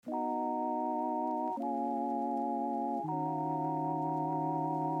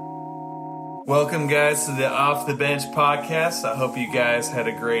Welcome, guys, to the Off the Bench podcast. I hope you guys had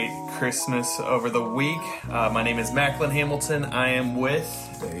a great Christmas over the week. My name is Macklin Hamilton. I am with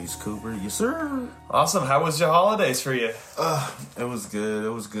Days Cooper. Yes, sir. Awesome. How was your holidays for you? It was good. It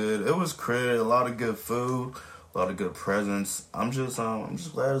was crud. A lot of good food. A lot of good presents. I'm just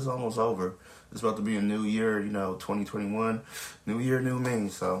glad it's almost over. It's about to be a new year, 2021. New year, new me.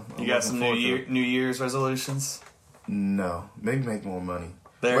 So you got some New Year's resolutions? No, maybe make more money.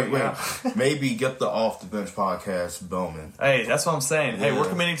 Wait. Maybe get the Off the Bench podcast booming. Hey, that's what I'm saying. Yeah. Hey, we're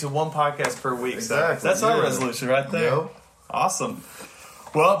committing to one podcast per week. Exactly. So that's our resolution right there. Yep. Awesome.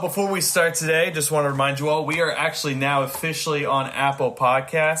 Well, before we start today, just want to remind you all, we are actually now officially on Apple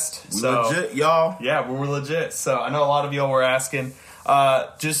Podcast. We're legit, y'all. Yeah, we're legit. So I know a lot of y'all were asking.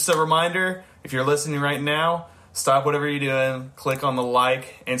 Just a reminder, if you're listening right now, stop whatever you're doing, click on the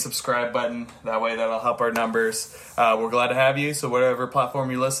like and subscribe button. That way that'll help our numbers. We're glad to have you. So whatever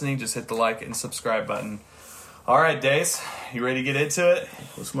platform you're listening, just hit the like and subscribe button. All right, Days, you ready to get into it?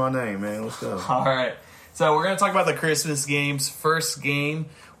 What's my name, man? Let's go. All right. So we're going to talk about the Christmas games. First game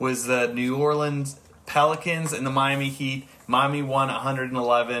was the New Orleans Pelicans and the Miami Heat. Miami won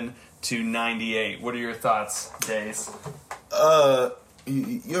 111-98. What are your thoughts, Days?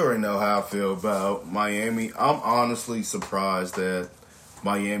 You already know how I feel about Miami. I'm honestly surprised that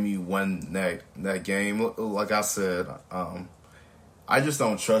Miami won that game. Like I said, I just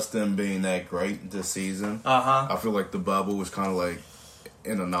don't trust them being that great this season. I feel like the bubble was kind of like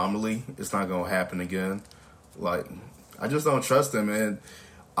an anomaly. It's not going to happen again. Like, I just don't trust them. And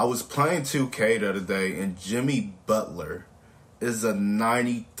I was playing 2K the other day, and Jimmy Butler is a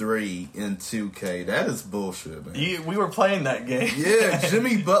 93 in 2K. That is bullshit, man. We were playing that game. Yeah,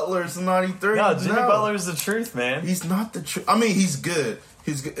 Jimmy Butler's a 93. No, Jimmy Butler's the truth, man. He's not the truth. I mean, he's good.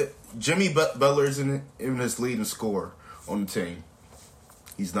 He's good. Jimmy Butler's in his leading scorer on the team.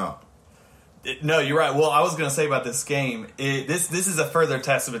 He's not. No, you're right. Well, I was going to say about this game, this is a further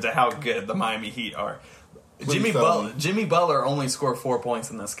testament to how good the Miami Heat are. Jimmy Butler only scored 4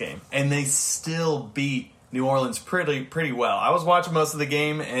 points in this game, and they still beat New Orleans pretty well. I was watching most of the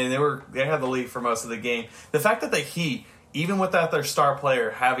game, and they had the lead for most of the game. The fact that the Heat, even without their star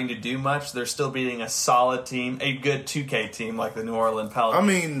player having to do much, they're still beating a solid team, a good 2K team like the New Orleans Pelicans. I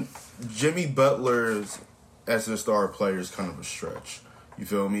mean, Jimmy Butler as a star player is kind of a stretch. You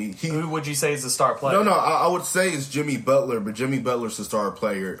feel me? Who would you say is the star player? No, I would say it's Jimmy Butler, but Jimmy Butler's the star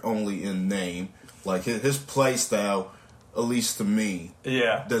player only in name. Like, his play style, at least to me,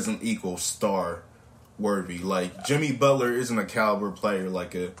 doesn't equal star worthy. Like, Jimmy Butler isn't a caliber player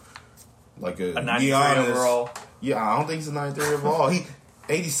like a 93 overall. Yeah, I don't think he's a 93 overall. He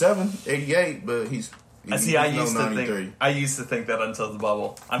 87, 88, but he's I used to think that until the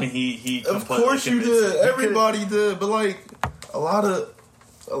bubble. I mean, he of course you did. Everybody did, but like a lot of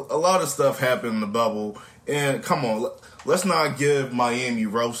stuff happened in the bubble. And come on, let's not give Miami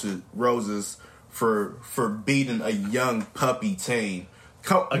roses for beating a young puppy team.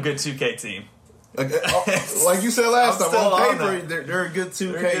 A good 2K team. Like you said last time, on paper, they're a good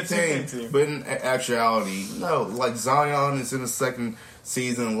 2K team. But in actuality, no. Like, Zion is in the second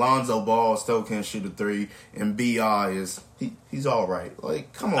season. Lonzo Ball still can't shoot a three. And B.I. he's all right.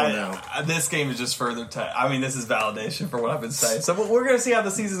 Like, come on now. This game is just further this is validation for what I've been saying. So we're going to see how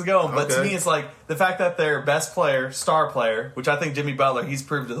the season's going. But to me, it's like the fact that their best player, star player, which I think Jimmy Butler, he's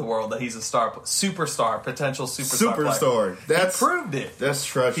proved to the world that he's a superstar, potential superstar. He proved it. That's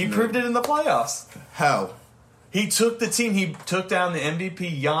trash. He proved it in the playoffs. How? He took the team. He took down the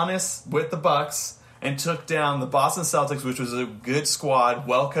MVP Giannis with the Bucks and took down the Boston Celtics, which was a good squad,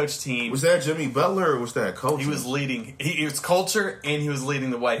 well-coached team. Was that Jimmy Butler or was that culture? He was leading. He was culture, and he was leading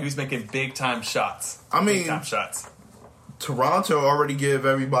the way. He was making big-time shots. Big-time shots. Toronto already gave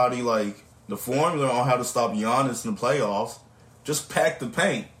everybody, like, the formula on how to stop Giannis in the playoffs. Just pack the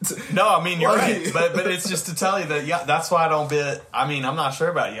paint. No, I mean, you're right. But it's just to tell you that that's why I don't bet. I mean, I'm not sure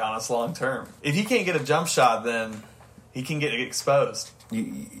about Giannis long-term. If he can't get a jump shot, then he can get exposed.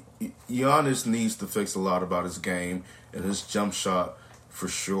 Giannis needs to fix a lot about his game and his jump shot. For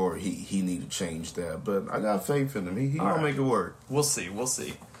sure, he need to change that. But I got faith in him. He gonna make it work. We'll see.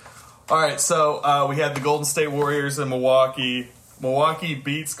 All right, so we had the Golden State Warriors in Milwaukee. Milwaukee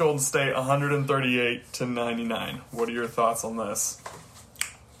beats Golden State 138-99. What are your thoughts on this?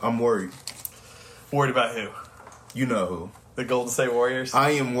 I'm worried. Worried about who? You know who. The Golden State Warriors?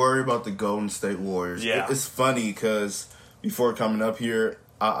 I am worried about the Golden State Warriors. Yeah. It's funny because before coming up here,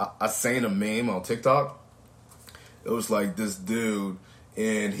 I seen a meme on TikTok. It was like this dude,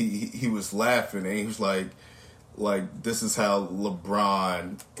 and he was laughing, and he was like this is how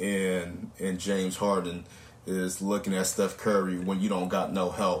LeBron and James Harden is looking at Steph Curry when you don't got no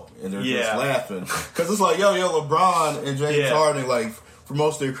help, and they're just Yeah. laughing because it's like, yo, LeBron and James Yeah. Harden, like for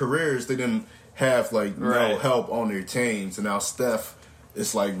most of their careers, they didn't have like no Right. help on their teams, and now Steph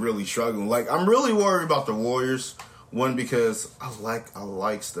is like really struggling. Like I'm really worried about the Warriors. One, because I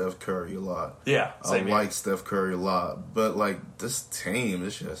like Steph Curry a lot. Yeah, I same here. like Steph Curry a lot, but like this team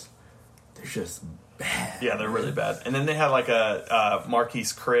is they're just bad. Yeah, they're really bad. And then they had like a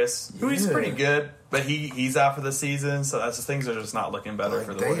Marquise Chris, who he's Yeah. pretty good, but he's out for the season, so that's just things are just not looking better Like,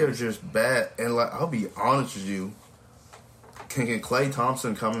 for the they Warriors. are just bad. And like I'll be honest with you, can Klay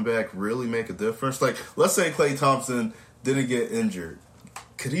Thompson coming back really make a difference? Like let's say Klay Thompson didn't get injured,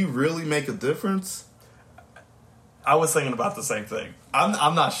 could he really make a difference? I was thinking about the same thing.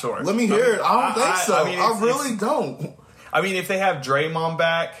 I'm not sure. Let me hear it. I don't think so. I mean, I it's- really don't. I mean, if they have Draymond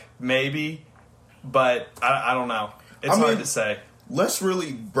back, maybe, but I don't know. It's I mean, hard to say. Let's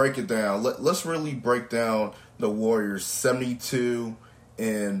really break it down. Let's really break down the Warriors'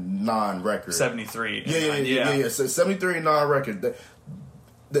 72-9 record. 73. Yeah. So 73-9 record.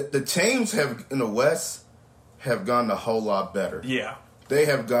 The teams have in the West have gotten a whole lot better. Yeah. They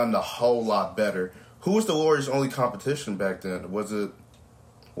have gotten a whole lot better. Who was the Warriors' only competition back then? Was it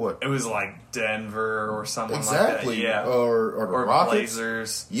what? It was like Denver or someone Exactly. like that. Yeah. Or the Or Rockets.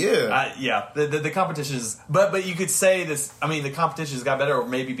 Blazers. Yeah. Yeah. The competition is, but you could say this. I mean, the competition has got better, or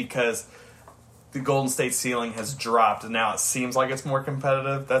maybe because the Golden State ceiling has dropped, and now it seems like it's more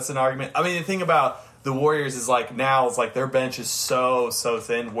competitive. That's an argument. I mean, the thing about the Warriors is like now it's like their bench is so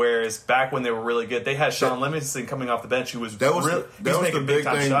thin, whereas back when they were really good, they had Sean Livingston coming off the bench who was That was really, that was the making big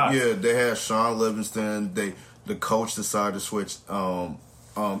time thing. shots. Yeah, they had Sean Livingston. The coach decided to switch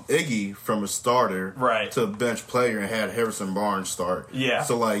Iggy from a starter Right. to a bench player and had Harrison Barnes start. Yeah.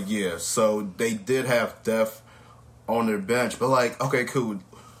 So so they did have depth on their bench, but like okay, cool.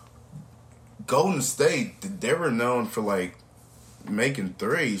 Golden State, they were known for like making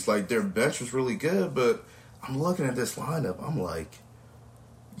threes. Like their bench was really good, but I'm looking at this lineup. I'm like,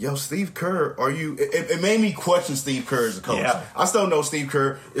 yo, Steve Kerr, are you? It made me question Steve Kerr as a coach. Yeah. I still know Steve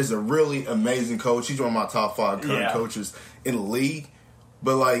Kerr is a really amazing coach. He's one of my top 5 current coaches in the league.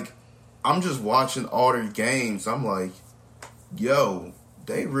 But like, I'm just watching all their games. I'm like, yo,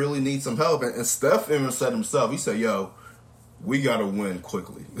 they really need some help. And Steph even said himself, he said, yo, we got to win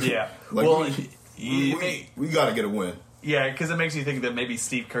quickly. Yeah. Like, Well, we got to get a win. Yeah, because it makes you think that maybe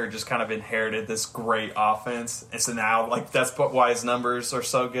Steve Kerr just kind of inherited this great offense, and so now like that's why his numbers are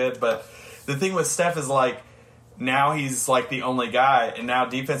so good. But the thing with Steph is like now he's like the only guy, and now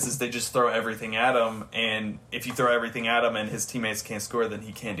defenses they just throw everything at him, and if you throw everything at him and his teammates can't score, then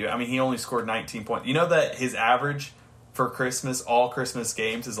he can't do it. I mean, he only scored 19 points. You know that his average for all Christmas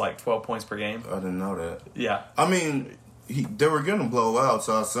games is like 12 points per game. I didn't know that. Yeah, I mean, they were going to blow out,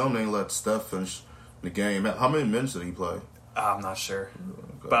 so I assume they let Steph finish the game. How many minutes did he play? I'm not sure.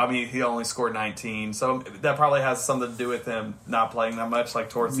 But I mean, he only scored 19, so that probably has something to do with him not playing that much, like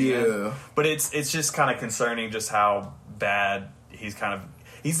towards the end. But it's just kind of concerning, just how bad he's not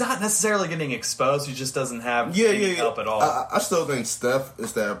necessarily getting exposed. He just doesn't have any help at all. I still think Steph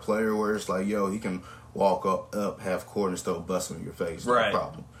is that player where it's like, yo, he can walk up half court and still bust him in your face. No Right.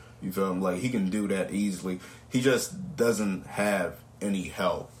 problem. You feel him? Like he can do that easily. He just doesn't have any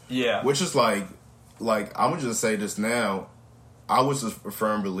help. Yeah. Which is like I'm gonna just say this now. I was a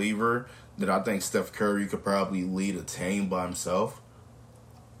firm believer that I think Steph Curry could probably lead a team by himself.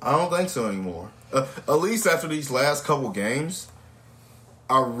 I don't think so anymore. At least after these last couple games,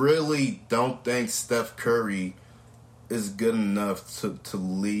 I really don't think Steph Curry is good enough to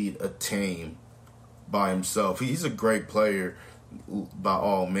lead a team by himself. He's a great player by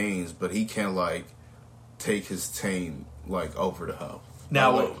all means, but he can't like take his team like over the hump.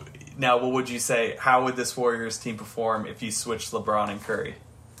 Now, what would you say? How would this Warriors team perform if you switched LeBron and Curry?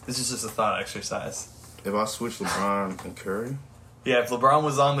 This is just a thought exercise. If I switch LeBron and Curry? Yeah, if LeBron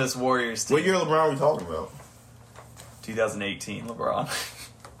was on this Warriors team. What year LeBron are we talking about? 2018 LeBron.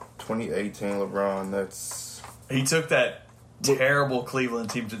 2018 LeBron, that's... He took that terrible Cleveland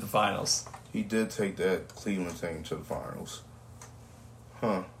team to the finals. He did take that Cleveland team to the finals.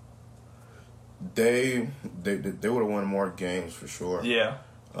 Huh. They would have won more games for sure. Yeah.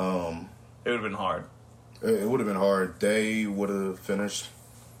 It would have been hard. It would have been hard. They would have finished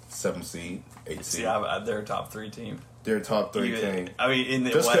 7th seed, 8th seed. Yeah, they're a top 3 team. They're a top 3 team. I mean, in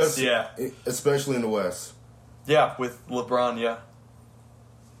the Just West, yeah. Especially in the West. Yeah, with LeBron, yeah.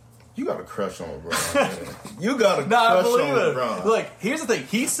 You got a crush on LeBron, man. You got a crush on LeBron. Look, here's the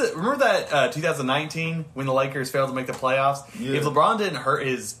thing. Remember that 2019 when the Lakers failed to make the playoffs? Yeah. If LeBron didn't hurt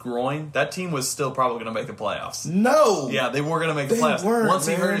his groin, that team was still probably going to make the playoffs. No. Yeah, they were going to make the playoffs. Once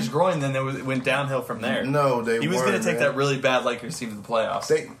he hurt his groin, then it went downhill from there. No, they weren't. He was going to take that really bad Lakers team to the playoffs.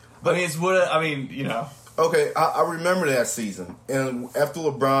 Okay, I remember that season. And after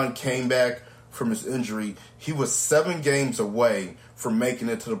LeBron came back from his injury, he was 7 games away from making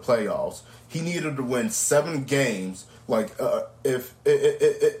it to the playoffs. He needed to win 7 games. Like if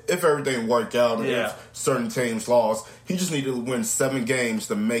everything worked out, or if certain teams lost, he just needed to win 7 games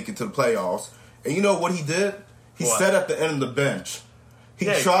to make it to the playoffs. And you know what he did? He sat at the end of the bench. He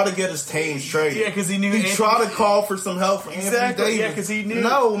tried to get his team straight. Yeah, because he knew he tried to call for some help from Anthony Davis. Yeah, because he knew.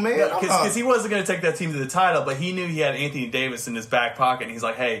 No, man, because he wasn't going to take that team to the title, but he knew he had Anthony Davis in his back pocket. And he's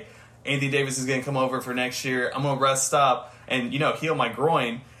like, hey, Anthony Davis is going to come over for next year. I'm going to rest up and heal my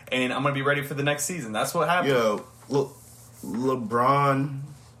groin, and I'm going to be ready for the next season. That's what happened. Yo, look, LeBron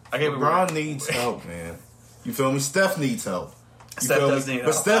needs help, man. You feel me? Steph needs help. Steph does need help.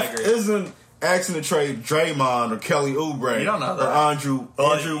 But Steph isn't asking to trade Draymond or Kelly Oubre you don't know that.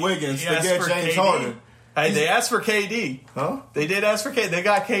 or Andrew Wiggins to get James Harden. Hey, they asked for KD. Huh? They did ask for KD. They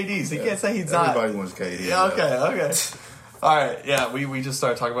got KD, so you can't say he's not. Everybody wants KD. Yeah, okay. All right, yeah, we just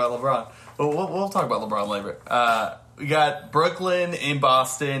started talking about LeBron. But we'll talk about LeBron later. We got Brooklyn in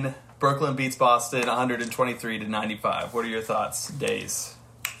Boston. Brooklyn beats Boston 123-95. What are your thoughts, Days?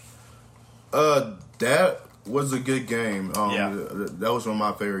 That was a good game. That was one of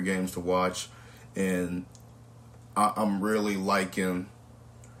my favorite games to watch, and I'm really liking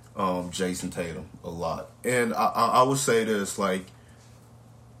Jason Tatum a lot. And I would say this, like,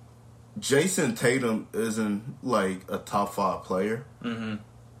 Jason Tatum isn't like a top 5 player,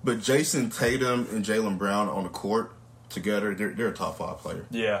 but Jason Tatum and Jaylen Brown on the court together, they're a top 5 player.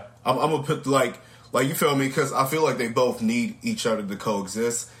 Yeah, I'm gonna put like you feel me, because I feel like they both need each other to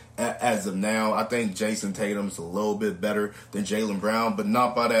coexist. As of now, I think Jason Tatum's a little bit better than Jaylen Brown, but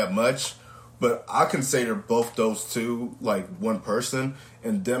not by that much. But I consider both those two like one person,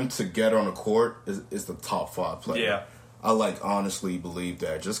 and them together on the court is the top 5 player. Yeah. I honestly believe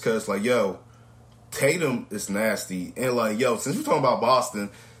that, just because Tatum is nasty, and since we're talking about Boston,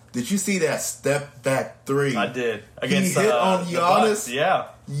 did you see that step back 3? I did. Against he hit on Giannis. Yeah.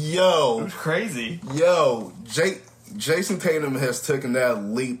 Yo, it was crazy. Yo, Jason Tatum has taken that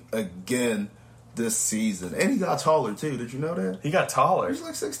leap again this season, and he got taller too. Did you know that? He got taller. He's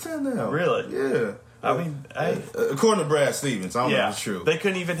like 6'10" now. Really? Yeah. I mean, according to Brad Stevens, I don't know if it's true. They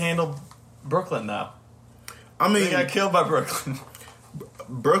couldn't even handle Brooklyn though. I mean, they got killed by Brooklyn.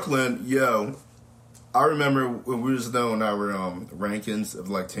 Brooklyn, yo. I remember when we was doing our rankings of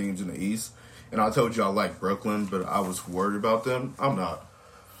teams in the East, and I told you I like Brooklyn, but I was worried about them. I'm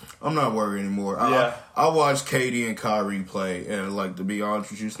not worried anymore. Yeah. I watched KD and Kyrie play, and to be honest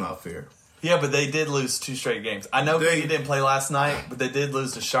with you, it's not fair. Yeah, but they did lose 2 straight games. I know KD didn't play last night, but they did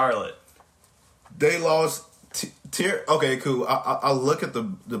lose to Charlotte. They lost. Okay, cool. I look at the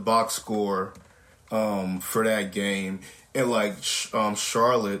box score for that game, and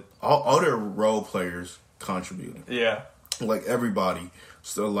Charlotte, all their role players contributed. Yeah, everybody.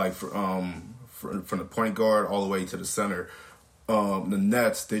 So from the point guard all the way to the center. The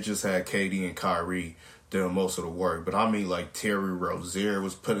Nets, they just had KD and Kyrie doing most of the work. But I mean, Terry Rozier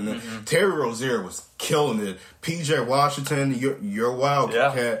was putting in. Terry Rozier was killing it. PJ Washington, your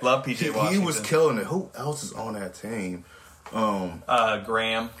Wildcat. Yeah, love PJ Washington. He was killing it. Who else is on that team?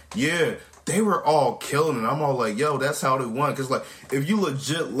 Graham. Yeah, they were all killing it. I'm all like, yo, that's how they won. Because if you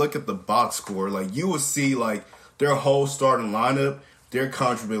legit look at the box score, you would see their whole starting lineup. They're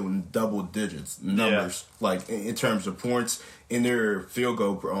contributing double digits numbers, in terms of points, and their field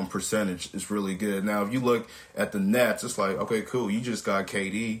goal percentage is really good. Now, if you look at the Nets, it's okay, cool. You just got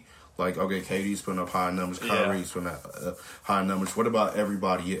KD. Okay, KD's putting up high numbers. Kyrie's putting up high numbers. What about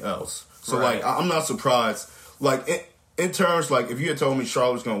everybody else? So, right. I'm not surprised. In terms, if you had told me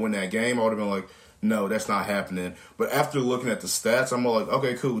Charlotte was going to win that game, I would have been like, no, that's not happening. But after looking at the stats, I'm like,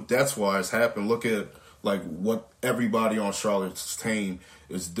 okay, cool. That's why it's happened. Look at what everybody on Charlotte's team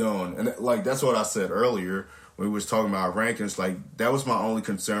is doing. And that's what I said earlier when we was talking about our rankings. That was my only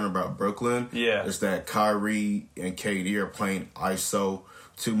concern about Brooklyn. Yeah. Is that Kyrie and KD are playing ISO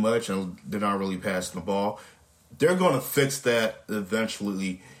too much and they're not really passing the ball. They're going to fix that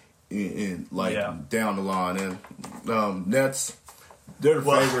eventually down the line. And Nets, They're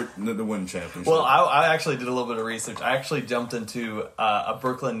the favorite to win the championship. Well, I actually did a little bit of research. I actually jumped into a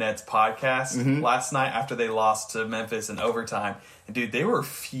Brooklyn Nets podcast last night after they lost to Memphis in overtime. And, dude, they were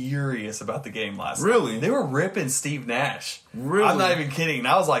furious about the game last night. Really? They were ripping Steve Nash. Really? I'm not even kidding. And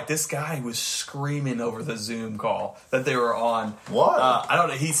I was like, this guy was screaming over the Zoom call that they were on. Why? I don't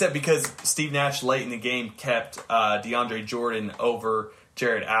know. He said because Steve Nash late in the game kept DeAndre Jordan over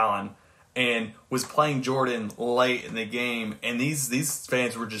Jared Allen. And was playing Jordan late in the game, and these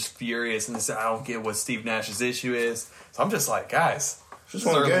fans were just furious, and they said, "I don't get what Steve Nash's issue is." So I'm just like, guys, just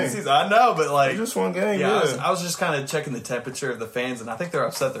one game. I know, but like, just one game. Yeah, yeah. I was just kind of checking the temperature of the fans, and I think they're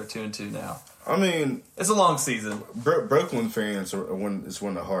upset. They're 2-2 now. I mean, it's a long season. Brooklyn fans are one of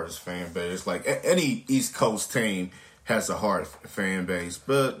the hardest fan base. Like any East Coast team has a hard fan base,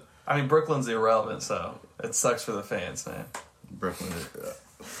 but I mean, Brooklyn's irrelevant, so it sucks for the fans, man. Brooklyn.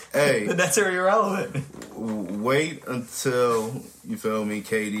 Hey, the Nets are irrelevant. Wait until you feel me.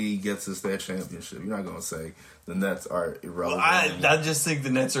 KD gets us that championship. You're not gonna say the Nets are irrelevant. Well, I just think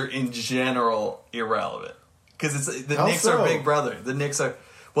the Nets are in general irrelevant because it's the How Knicks so? are big brother. The Knicks are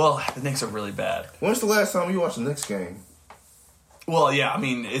really bad. When's the last time you watched the Knicks game? Well, yeah, I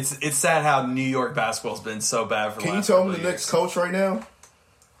mean it's sad how New York basketball's been so bad for. Can you tell me the Knicks coach right now?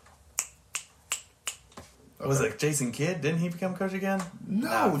 Was it Jason Kidd? Didn't he become coach again?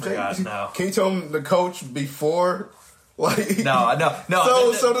 No, no. Can you tell me the coach before? Like no.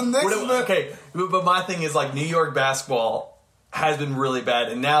 So the Knicks. Okay, but my thing is like New York basketball has been really bad,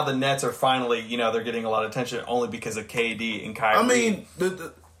 and now the Nets are finally, they're getting a lot of attention only because of KD and Kyrie. I mean,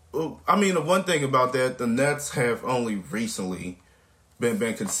 the one thing about that, the Nets have only recently been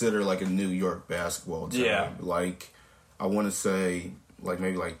considered like a New York basketball team. Yeah. Like I want to say,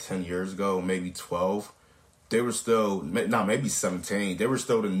 maybe 10 years ago, maybe 12. They were still, maybe 17. They were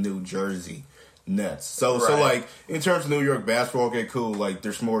still the New Jersey Nets. So in terms of New York basketball, okay, cool. Like,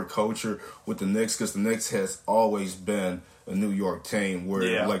 there's more culture with the Knicks because the Knicks has always been a New York team where,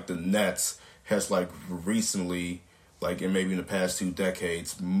 the Nets has, recently, and maybe in the past 2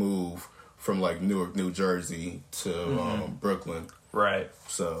 decades, moved from, Newark, New Jersey to Brooklyn. Right.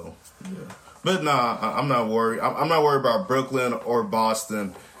 So, yeah. But, I'm not worried. I'm not worried about Brooklyn or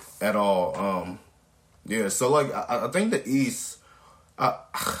Boston at all. Yeah, so I think the East.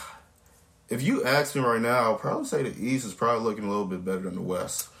 If you ask me right now, I'll probably say the East is probably looking a little bit better than the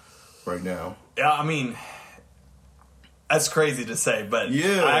West right now. Yeah, I mean, that's crazy to say, but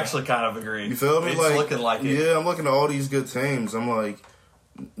yeah, I actually kind of agree. You feel me? It's looking like it. Yeah, I'm looking at all these good teams. I'm like,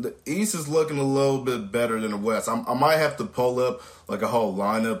 the East is looking a little bit better than the West. I might have to pull up a whole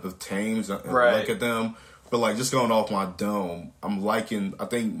lineup of teams and look at them. But just going off my dome, I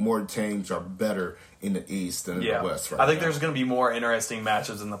think more teams are better in the East than in the West I think there's going to be more interesting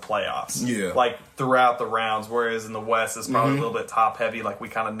matches in the playoffs. Yeah. Throughout the rounds, whereas in the West it's probably a little bit top heavy. We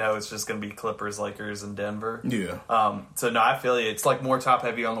kind of know it's just going to be Clippers, Lakers, and Denver. Yeah. So no, I feel you. It's more top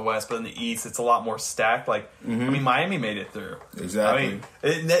heavy on the West, but in the East it's a lot more stacked. I mean, Miami made it through. Exactly. I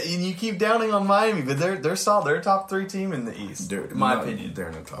mean, and you keep downing on Miami, but they're solid. They're a top 3 team in the East, in my opinion. They're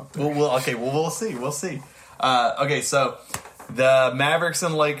in the top 3. We'll see. We'll see. Okay, so the Mavericks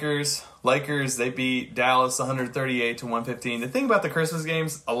and Lakers, they beat Dallas 138-115. The thing about the Christmas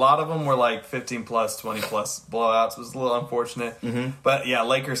games, a lot of them were 15 plus, 20 plus blowouts. It was a little unfortunate. But yeah,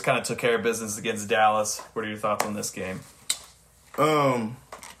 Lakers kind of took care of business against Dallas. What are your thoughts on this game? I'm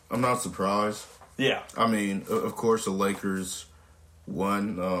not surprised. Yeah. I mean, of course the Lakers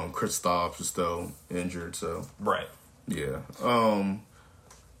won. Kristaps is still injured, so. Right. Yeah.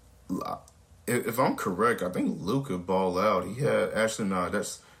 If I'm correct, I think Luka balled out. He had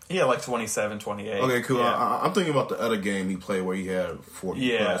 27, 28. Okay, cool. Yeah. I'm thinking about the other game he played where he had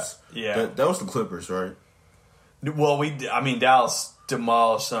 40 plus. Yeah. That was the Clippers, right? Well, Dallas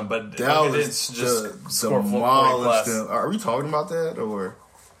demolished them, but Dallas just score 40 demolished plus. them. Are we talking about that or?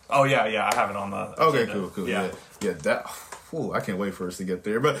 Oh yeah, I have it on the. Okay, agenda. cool. Yeah. That. Ooh, I can't wait for us to get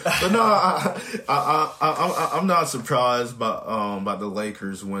there. But no, I'm not surprised by the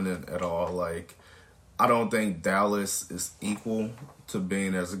Lakers winning at all. I don't think Dallas is equal to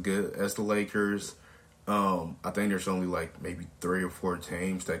being as good as the Lakers. I think there's only maybe 3 or 4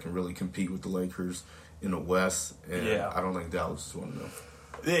 teams that can really compete with the Lakers in the West, and I don't think Dallas is one of them.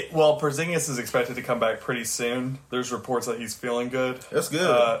 Porzingis is expected to come back pretty soon. There's reports that he's feeling good. That's good.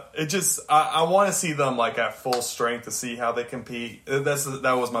 I want to see them at full strength to see how they compete.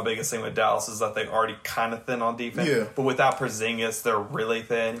 That was my biggest thing with Dallas is that they're already kind of thin on defense. Yeah. But without Porzingis, they're really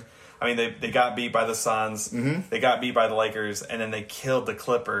thin. I mean, they got beat by the Suns. They got beat by the Lakers, and then they killed the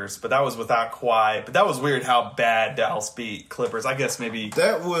Clippers. But that was without Kawhi. But that was weird how bad Dallas beat Clippers. I guess maybe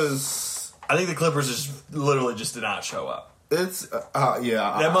that was. I think the Clippers literally just did not show up. It's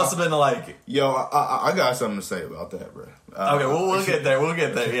yeah. That must have been like. Yo, I got something to say about that, bro. Okay, we'll get there. We'll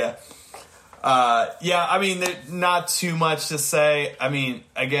get there. Yeah. Yeah. I mean, not too much to say. I mean,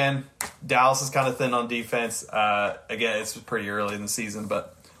 again, Dallas is kind of thin on defense. Again, it's pretty early in the season,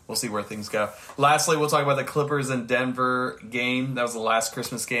 but we'll see where things go. Lastly, we'll talk about the Clippers and Denver game. That was the last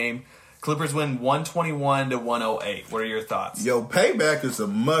Christmas game. Clippers win 121-108. What are your thoughts? Yo, payback is a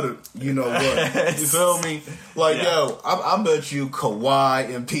mother. You know what? You feel me? Like, yo, I bet you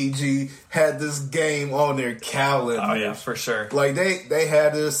Kawhi and PG had this game on their calendar. Oh, yeah, for sure. Like, they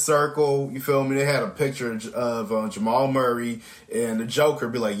had this circle. You feel me? They had a picture of Jamal Murray and the Joker.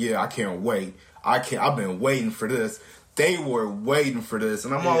 Be like, yeah, I can't wait. I've been waiting for this. They were waiting for this,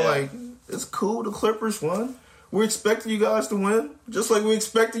 and I'm all like, it's cool. The Clippers won. We're expecting you guys to win, just like we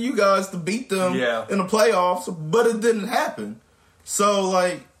expected you guys to beat them in the playoffs, but it didn't happen. So,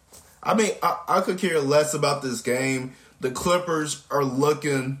 like, I mean, I could care less about this game. The Clippers are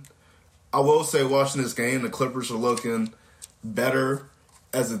looking, I will say, watching this game, the Clippers are looking better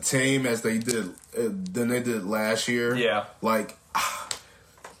as a team as they did than they did last year. Yeah. Like,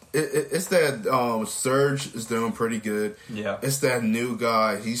 it's that Serge is doing pretty good. Yeah. It's that new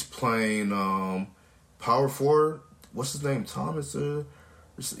guy. He's playing power forward. What's his name? Thomas? You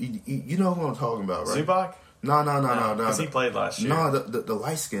know who I'm talking about, right? Zubac? No. Because he played last year. No, the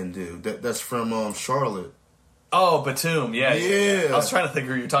light-skinned dude. That's from Charlotte. Oh, Batum. Yeah. I was trying to think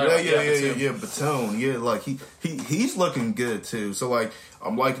who you're talking about. Yeah, Batum. Yeah, like he's looking good too. So like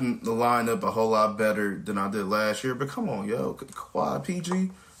I'm liking the lineup a whole lot better than I did last year. But come on, yo, Kawhi, PG.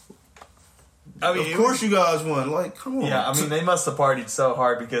 I mean, of course you guys won. Like, come on. Yeah, I mean, they must have partied so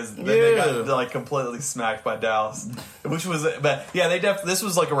hard because they got like completely smacked by Dallas, which was. But yeah, this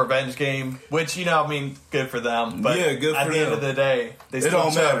was like a revenge game, which I mean, good for them. But yeah, good for them. At the end of the day, they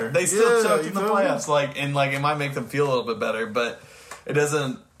still choked. They still choked in the playoffs. It might make them feel a little bit better, but it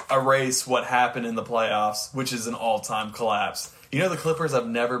doesn't erase what happened in the playoffs, which is an all-time collapse. You know the Clippers have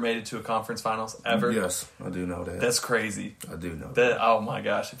never made it to a conference finals ever? Yes, I do know that. That's crazy. I do know that. Oh my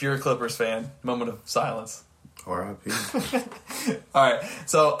gosh. If you're a Clippers fan, moment of silence. R.I.P. All right.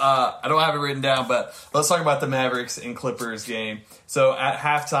 So I don't have it written down, but let's talk about the Mavericks and Clippers game. So at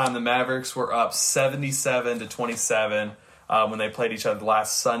halftime, the Mavericks were up 77-27 when they played each other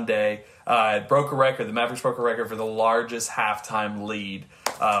last Sunday. It broke a record. The Mavericks broke a record for the largest halftime lead.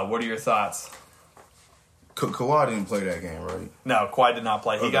 What are your thoughts? Kawhi didn't play that game, right? No, Kawhi did not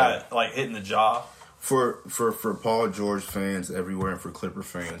play. He got hit in the jaw. For Paul George fans everywhere and for Clipper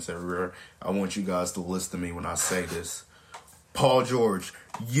fans everywhere, I want you guys to listen to me when I say this. Paul George,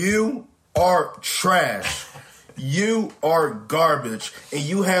 you are trash. You are garbage. And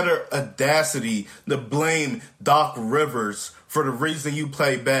you had an audacity to blame Doc Rivers for the reason you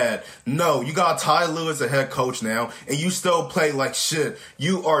play bad. No, you got Ty Lue as a head coach now, and you still play like shit.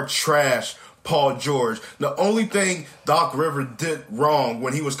 You are trash. Paul George. The only thing Doc Rivers did wrong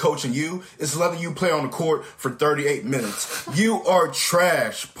when he was coaching you is letting you play on the court for 38 minutes. You are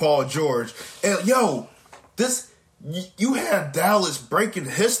trash, Paul George. And yo, you had Dallas breaking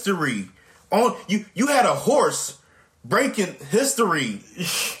history. You had a horse breaking history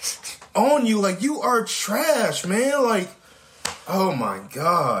on you. Like, you are trash, man. Like, oh my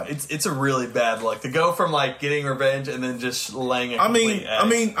god, it's a really bad look to go from like getting revenge and then just laying a complete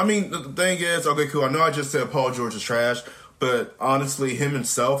egg. I mean, the thing is, okay, cool. I know I just said Paul George is trash, but honestly, him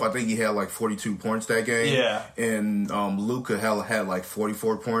himself, I think he had like 42 points that game. Yeah, and Luka had like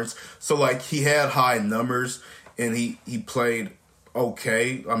 44 points. So like he had high numbers and he played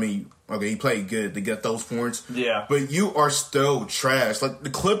okay. I mean, okay, he played good to get those points. Yeah, but you are still trash. Like the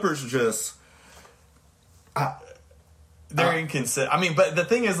Clippers just. They're inconsistent. I mean, but the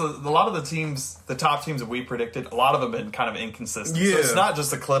thing is, a lot of the top teams that we predicted, a lot of them have been kind of inconsistent. Yeah. So it's not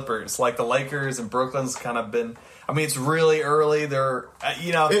just the Clippers. Like the Lakers and Brooklyn's kind of been. I mean, it's really early. They're,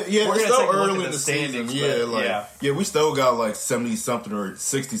 we're going to take a look at the standings. Yeah, we still got like 70-something or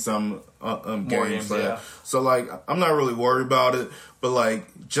 60-something games. Yeah. So, like, I'm not really worried about it. But,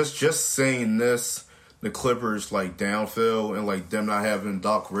 like, just saying this, the Clippers, like, downfield and, like, them not having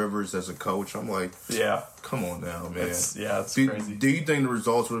Doc Rivers as a coach, I'm like, yeah, come on now, man. It's crazy. Do you think the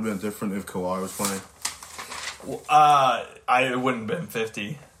results would have been different if Kawhi was playing? It wouldn't have been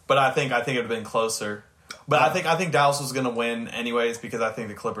 50, but I think it would have been closer. But I think Dallas was going to win anyways because I think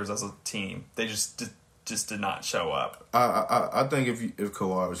the Clippers as a team, they just did not show up. I think if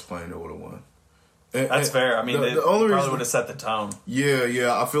Kawhi was playing, they would have won. That's fair. I mean, they probably would have set the tone.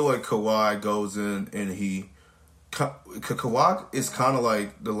 Yeah. I feel like Kawhi goes in and Kawhi is kind of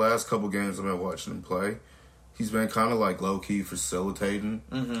like the last couple games I've been watching him play. He's been kind of like low key facilitating,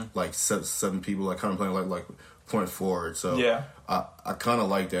 like seven people, like kind of playing like point forward. So yeah, I kind of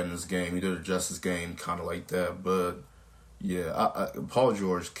like that in this game. He did adjust his game kind of like that, but yeah, Paul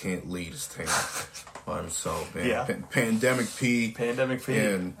George can't lead his team by himself, man. Yeah. Pandemic P.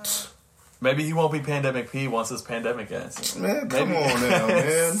 And maybe he won't be Pandemic P once this pandemic ends. Man, come on now,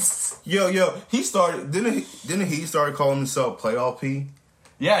 man. Yo, he started. Didn't he start calling himself Playoff P?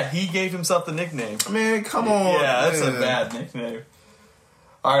 Yeah, he gave himself the nickname. Man, come on. Yeah, that's man. a bad nickname.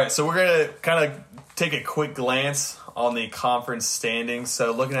 All right, so we're going to kind of take a quick glance on the conference standings.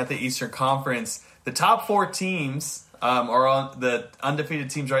 So looking at the Eastern Conference, the top 4 teams are on the undefeated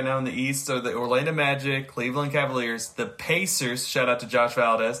teams right now in the East are the Orlando Magic, Cleveland Cavaliers, the Pacers, shout out to Josh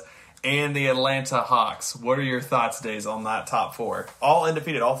Valdez, and the Atlanta Hawks. What are your thoughts, Days, on that top 4? All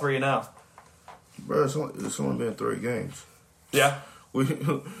undefeated, all 3-0. Bro, it's only been 3 games. Yeah.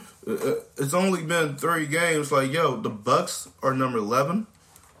 It's only been 3 games. Like, yo, the Bucks are number 11.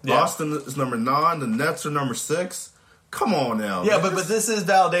 Yeah. Boston is number 9. The Nets are number 6. Come on now. Yeah, man. but this is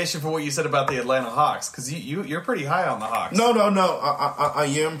validation for what you said about the Atlanta Hawks, because you're pretty high on the Hawks. No. I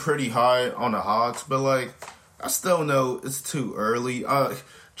am pretty high on the Hawks, but, like, I still know it's too early.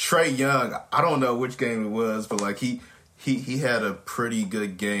 Trae Young, I don't know which game it was, but, like, he had a pretty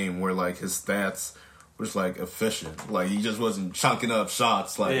good game where, like, his stats was, like, efficient. Like, he just wasn't chunking up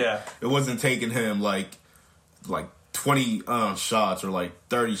shots. Like, It wasn't taking him, like 20 shots or, like,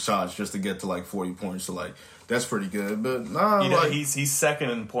 30 shots just to get to, like, 40 points. So, like, that's pretty good. But, he's second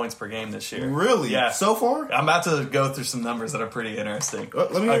in points per game this year. Really? Yeah. So far? I'm about to go through some numbers that are pretty interesting.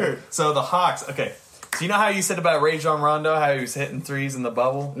 Let me hear it. So, the Hawks, okay. So, you know how you said about Rajon Rondo, how he was hitting threes in the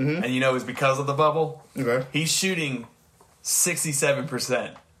bubble? Mm-hmm. And you know it was because of the bubble? Okay. He's shooting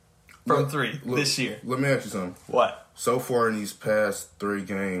 67% from 3 this year. Let me ask you something. What? So far in these past 3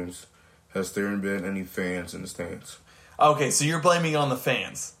 games, has there been any fans in the stands? Okay, so you're blaming on the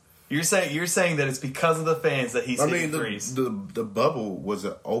fans. You're saying that it's because of the fans that he's hitting threes. The bubble was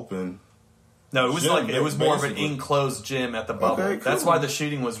open. No, it was gym, it was more of an basically. enclosed gym at the bubble. Okay, cool. That's why the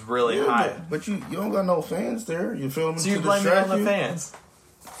shooting was really high. But you don't got no fans there. You feel me? So you're blaming on the fans.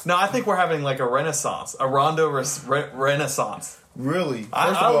 No, I think we're having like a renaissance, a Rondo renaissance. Really? First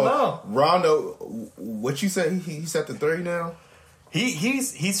I don't know. Rondo, what you say? He's at the 3 now.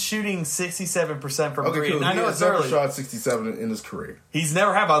 He's shooting 67% from 3. Cool. And I know he it's has never early. shot 67 in his career. He's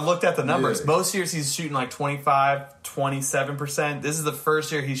never have. I looked at the numbers. Yeah. Most years he's shooting like 25, 27%. This is the first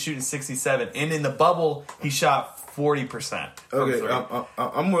year he's shooting 67. And in the bubble, he shot 40%. Okay,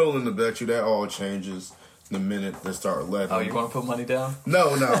 I'm willing to bet you that all changes the minute they start letting. Oh, you want to put money down?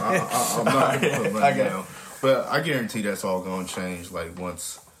 No, I'm not going to put money down. But I guarantee that's all going to change, like,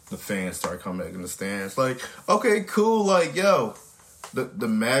 once the fans start coming back in the stands. Like, okay, cool, like, yo, the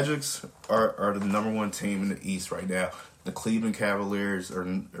Magics are the number 1 team in the East right now. The Cleveland Cavaliers are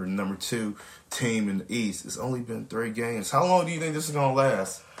number 2 team in the East. It's only been 3 games. How long do you think this is going to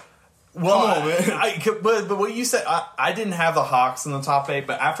last? Well, come on, man. But what you said, I didn't have the Hawks in the top 8.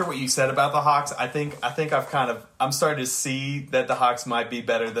 But after what you said about the Hawks, I think I'm starting to see that the Hawks might be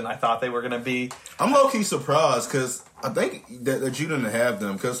better than I thought they were going to be. I'm low key surprised because I think that you didn't have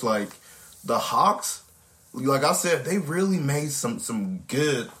them because like the Hawks, like I said, they really made some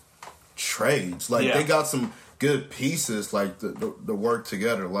good trades. Like they got some good pieces, like the work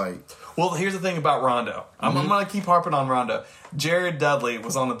together. Like, well, here's the thing about Rondo. I'm going to keep harping on Rondo. Jared Dudley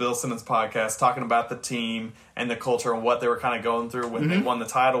was on the Bill Simmons podcast talking about the team and the culture and what they were kind of going through when they won the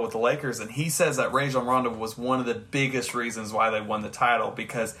title with the Lakers. And he says that Rajon Rondo was one of the biggest reasons why they won the title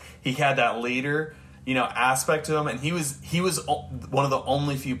because he had that leader, aspect to him. And he was one of the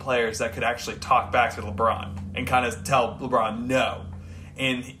only few players that could actually talk back to LeBron and kind of tell LeBron no.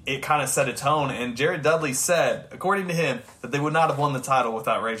 And it kind of set a tone. And Jared Dudley said, according to him, that they would not have won the title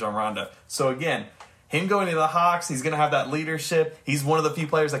without Rajon Rondo. So again, him going to the Hawks, he's going to have that leadership. He's one of the few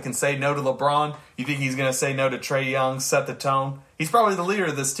players that can say no to LeBron. You think he's going to say no to Trae Young, set the tone? He's probably the leader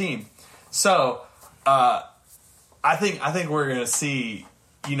of this team. So I think we're going to see,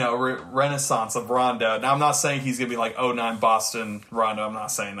 renaissance of Rondo. Now, I'm not saying he's going to be like 09 Boston Rondo. I'm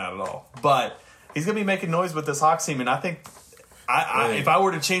not saying that at all. But he's going to be making noise with this Hawks team. And I think if I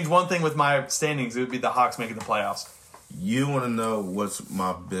were to change one thing with my standings, it would be the Hawks making the playoffs. You want to know what's one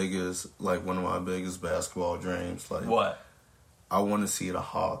of my biggest basketball dreams? Like what? I want to see the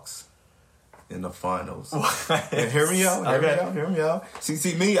Hawks in the finals. Yeah, hear me out. Hear me out.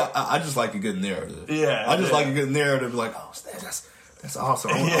 See me. I just like a good narrative. Yeah, I just like a good narrative. Like, oh, that's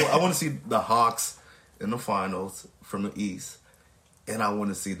awesome. I want to see the Hawks in the finals from the East, and I want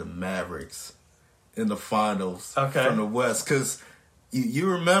to see the Mavericks in the finals from the West. Because you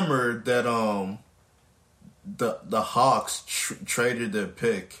remember that the Hawks traded their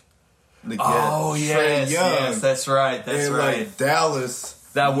pick to get Oh, Trae yes, Young. yes, that's right, that's and right. like Dallas,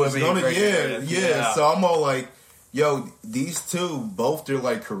 That would was be gonna, great. yeah. So I'm all like, yo, these two, both their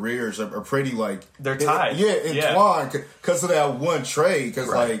like careers are pretty like They're tied. entwined because of that one trade.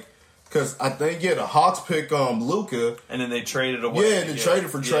 Because I think the Hawks pick Luka, and then they traded away. and they traded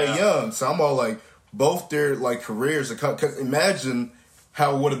for Trae Young. So I'm all like, both their like careers are because imagine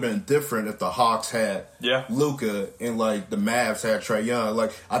how it would have been different if the Hawks had Luka and like the Mavs had Trae Young.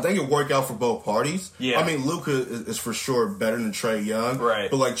 Like I think it worked out for both parties. Yeah. I mean Luka is for sure better than Trae Young. Right.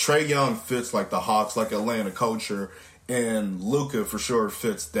 But like Trae Young fits like the Hawks, like Atlanta culture, and Luka for sure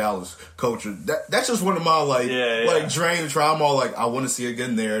fits Dallas culture. That's just one of my like dreams. I'm all like I want to see a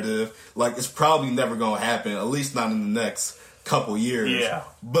good narrative. Like it's probably never gonna happen. At least not in the next couple years. Yeah.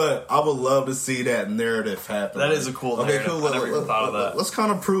 But I would love to see that narrative happen. That is a cool narrative. Cool. I never even thought of that. Let's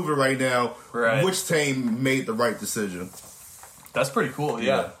kind of prove it right now. Right. Which team made the right decision? That's pretty cool.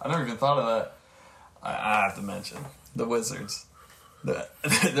 Yeah. I never even thought of that. I have to mention the Wizards. They're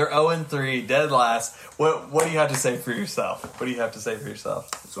 0-3, dead last. What do you have to say for yourself? What do you have to say for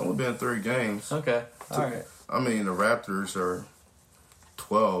yourself? It's only been 3 games. Okay. All right. I mean, the Raptors are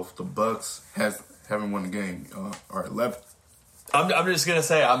 12. The Bucks haven't won the game. Are 11. I'm just gonna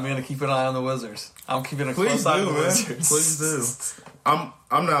say I'm gonna keep an eye on the Wizards. I'm keeping a close eye on the Wizards. Please do.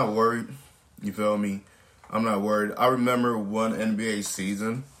 I'm not worried. You feel me? I'm not worried. I remember one NBA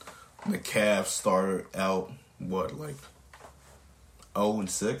season, the Cavs started out like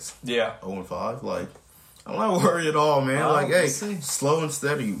 0-6. Yeah. 0-5. Like I'm not worried at all, man. Well, like, we'll hey, see. slow and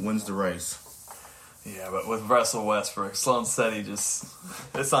steady wins the race. Yeah, but with Russell Westbrook, slow and steady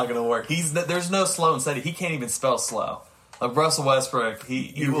it's not gonna work. There's no slow and steady. He can't even spell slow. Like Russell Westbrook,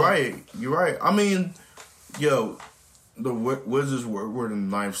 You're right. I mean, the Wizards were the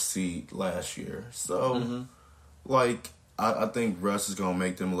 9th seed last year, so like I think Russ is gonna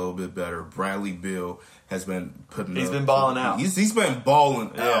make them a little bit better. Bradley Beal has been He's been balling out. He's been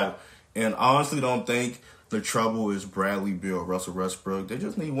balling out, and I honestly don't think the trouble is Bradley Beal or Russell Westbrook. They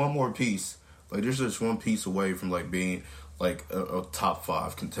just need one more piece. Like there's just one piece away from like being like a top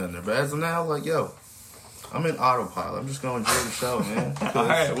 5 contender. But as of now, like I'm in autopilot. I'm just going to enjoy the show, man. All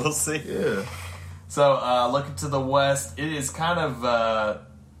right, we'll see. Yeah. So, looking to the West, it is kind of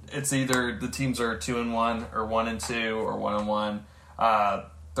it's either the teams are 2-1 or 1-2 or 1-1.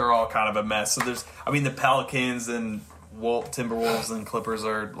 They're all kind of a mess. So the Pelicans and Timberwolves and Clippers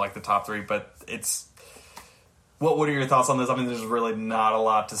are like the top 3, but it's. What are your thoughts on this? I mean, there's really not a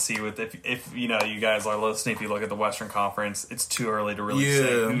lot to see with if you guys are listening. If you look at the Western Conference, it's too early to really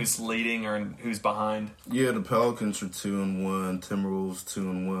say who's leading or who's behind. Yeah, the Pelicans are 2-1, Timberwolves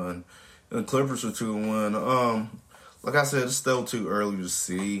 2-1, and the Clippers are 2-1. Like I said, it's still too early to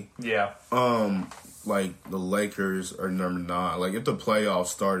see. Yeah. Like the Lakers are number 9. Like if the playoffs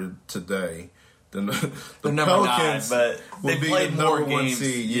started today, then the Pelicans 9, but they played more games.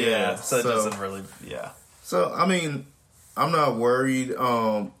 Seed. Yeah, so it doesn't really. Yeah. So, I mean, I'm not worried.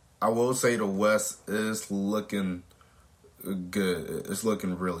 I will say the West is looking good. It's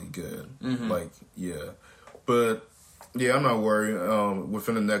looking really good. But, I'm not worried.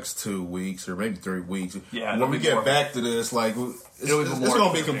 Within the next 2 weeks or maybe 3 weeks, when we get back to this, like, it's going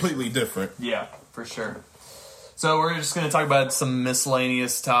to be completely different. Yeah, for sure. So we're just going to talk about some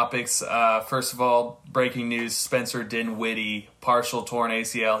miscellaneous topics. First of all, breaking news, Spencer Dinwiddie, partial torn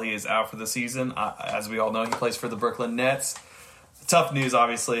ACL. He is out for the season. As we all know, he plays for the Brooklyn Nets. Tough news,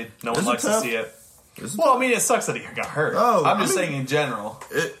 obviously. No one likes to see it. Well, I mean, it sucks that he got hurt. I'm just saying in general.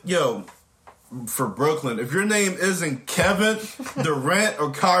 For Brooklyn, if your name isn't Kevin Durant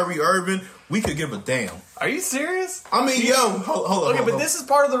or Kyrie Irving, we could give a damn. Are you serious? I mean, hold on. Okay, but this is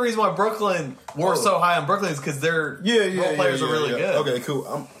part of the reason why we're so high on Brooklyn is because their role players are really good. Okay,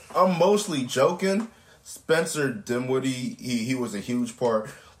 cool. I'm mostly joking. Spencer Dinwiddie, he was a huge part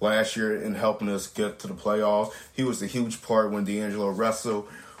last year in helping us get to the playoffs. He was a huge part when D'Angelo Russell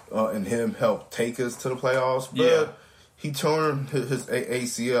and him helped take us to the playoffs. But he tore his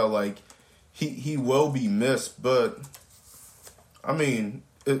ACL. Like, he will be missed, but I mean,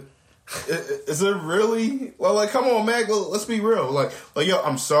 is it really? Well, like, come on, man. Let's be real. Like,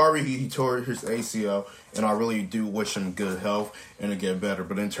 I'm sorry he tore his ACL, and I really do wish him good health and to get better.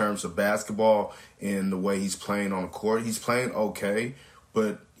 But in terms of basketball and the way he's playing on the court, he's playing okay,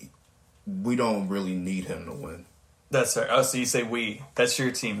 but we don't really need him to win. That's fair. Oh, so you say we. That's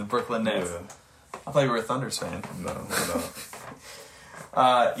your team, the Brooklyn Nets. Yeah. I thought you were a Thunders fan. No.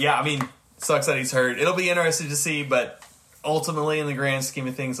 I mean, sucks that he's hurt. It'll be interesting to see, but ultimately, in the grand scheme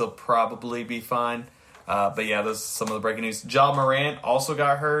of things, he'll probably be fine. But yeah, those are some of the breaking news. Ja Morant also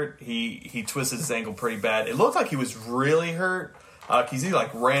got hurt. He twisted his ankle pretty bad. It looked like he was really hurt. Because he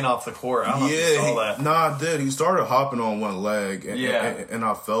ran off the court. I don't know if you saw that. I did. He started hopping on one leg, and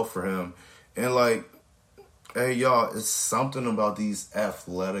I felt for him. And hey y'all, it's something about these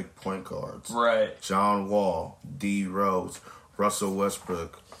athletic point guards. Right. John Wall, D. Rose, Russell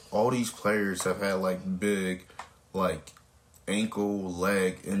Westbrook. All these players have had big, ankle,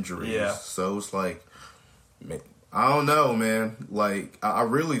 leg injuries. Yeah. So it's I don't know, man. I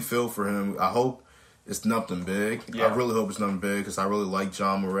really feel for him. I hope it's nothing big. Yeah. I really hope it's nothing big because I really like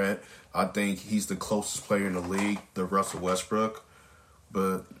John Morant. I think he's the closest player in the league to Russell Westbrook.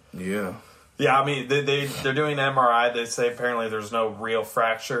 But, yeah. Yeah, I mean, they're doing an MRI. They say apparently there's no real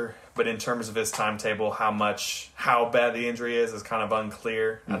fracture. But in terms of his timetable, how bad the injury is kind of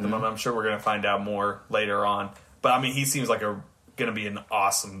unclear at the moment. I'm sure we're going to find out more later on. But, I mean, he seems like going to be an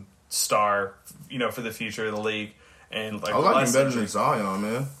awesome star, for the future of the league. And I like him better than Zion,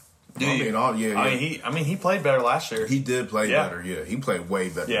 man. He played better last year. He did play better, yeah. He played way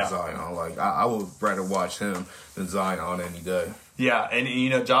better than Zion. I would rather watch him than Zion any day. Yeah,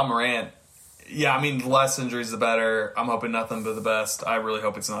 and, John Morant, yeah, I mean, the less injuries, the better. I'm hoping nothing but the best. I really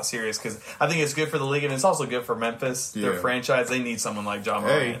hope it's not serious because I think it's good for the league, and it's also good for Memphis. Yeah. Their franchise, they need someone like John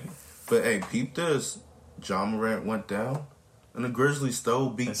Morant. Peep this. John Morant went down, and the Grizzlies still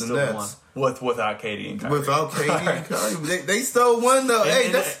beat the Nets. Without KD and Kyrie. Without KD and Kyrie. They still won, though.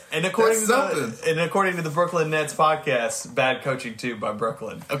 According to the Brooklyn Nets podcast, bad coaching, too, by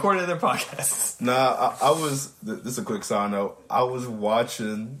Brooklyn. According to their podcast. This is a quick side note. I was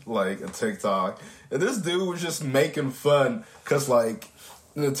watching, a TikTok, and this dude was just making fun, because,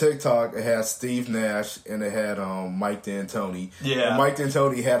 in the TikTok, it had Steve Nash, and it had Mike D'Antoni. Yeah. And Mike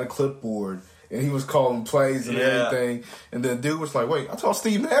D'Antoni had a clipboard, and he was calling plays and everything. And then dude was like, wait, I thought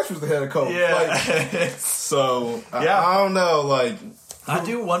Steve Nash was the head coach. Yeah. I don't know. I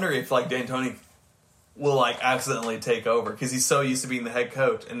do wonder if, D'Antoni will, accidentally take over. Because he's so used to being the head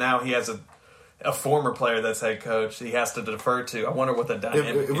coach. And now he has a former player that's head coach he has to defer to. I wonder what the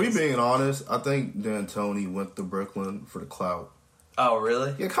dynamic is. If we being honest, I think D'Antoni went to Brooklyn for the clout. Oh,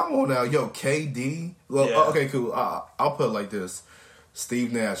 really? Yeah, come on now. Yo, KD. Well, okay, cool. I'll put it like this.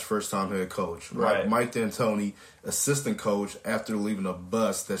 Steve Nash, first-time head coach. Right. Mike D'Antoni, assistant coach after leaving a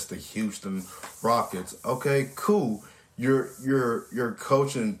bus. That's the Houston Rockets. Okay, cool. You're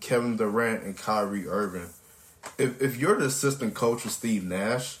coaching Kevin Durant and Kyrie Irving. If you're the assistant coach of Steve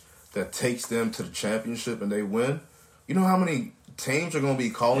Nash that takes them to the championship and they win, you know how many teams are going to be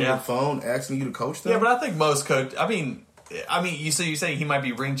calling your phone asking you to coach them? Yeah, but I think most coach. I mean, you're saying he might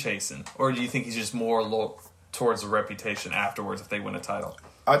be ring chasing, or do you think he's just more towards the reputation afterwards if they win a title?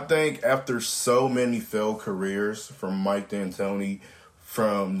 I think after so many failed careers from Mike D'Antoni,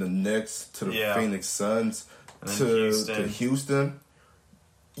 from the Knicks to the Phoenix Suns to Houston,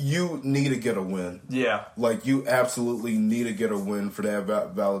 you need to get a win. Yeah. You absolutely need to get a win for that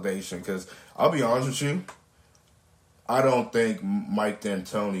validation. Because I'll be honest with you, I don't think Mike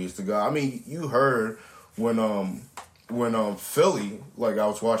D'Antoni is the guy. I mean, you heard when Philly, I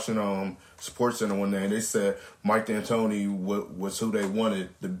was watching SportsCenter one day, and they said Mike D'Antoni was who they wanted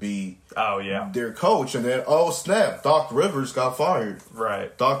to be their coach. And then, oh, snap, Doc Rivers got fired.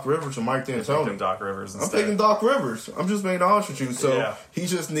 Right. Doc Rivers and Mike D'Antoni. Doc Rivers instead. I'm taking Doc Rivers. I'm just being honest with you. So he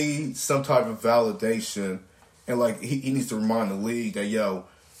just needs some type of validation. And, he needs to remind the league that, yo,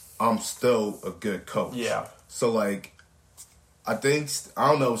 I'm still a good coach. Yeah. So, I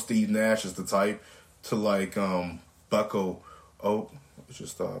don't know if Steve Nash is the type to, buckle. Oh, let's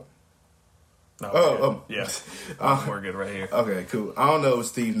just stop. No, yeah. We're good right here. Okay, cool. I don't know if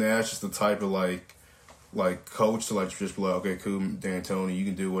Steve Nash is the type of coach to just be like, okay, cool, D'Antoni, you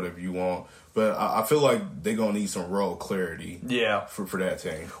can do whatever you want. But I feel like they're gonna need some role clarity. Yeah, for that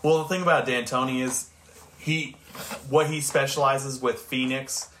team. Well, the thing about D'Antoni is what he specializes with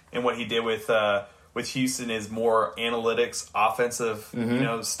Phoenix and what he did with Houston is more analytics, offensive,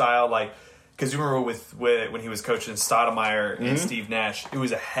 style. Because you remember with when he was coaching Stoudemire and Steve Nash, it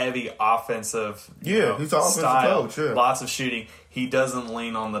was a heavy offensive he's an offensive style, coach, yeah. Lots of shooting. He doesn't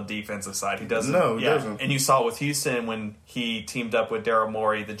lean on the defensive side. He doesn't. No, he doesn't. And you saw it with Houston when he teamed up with Daryl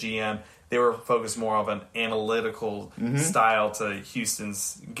Morey, the GM. They were focused more of an analytical style to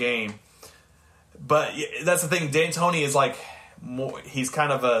Houston's game. But that's the thing. D'Antoni is he's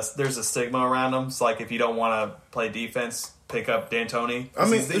kind of there's a stigma around him. So if you don't want to play defense, pick up D'Antoni. I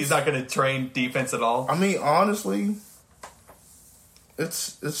mean, he's not going to train defense at all. I mean, honestly,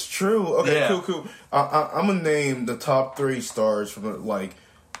 it's true. Okay, cool. I'm gonna name the top 3 stars from Mike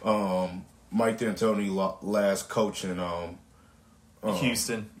D'Antoni last coaching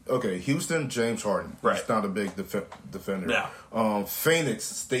Houston. Okay, Houston, James Harden. Right. He's not a big defender. Yeah. Phoenix,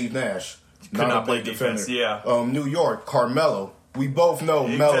 Steve Nash. Could not play defense. Yeah. New York, Carmelo. we both know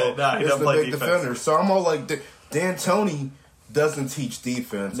Melo he is the play big defense. defender. So I'm all like, D'Antoni doesn't teach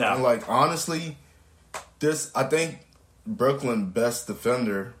defense. No. And like, honestly, I think Brooklyn best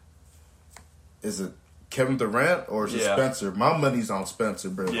defender is it Kevin Durant or is it Spencer? My money's on Spencer,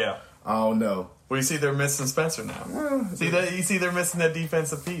 bro. Yeah. I don't know. Well, you see, they're missing Spencer now. You see, they're missing that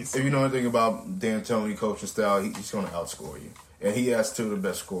defensive piece. If you know anything about D'Antoni coaching style, he's going to outscore you. And he has two of the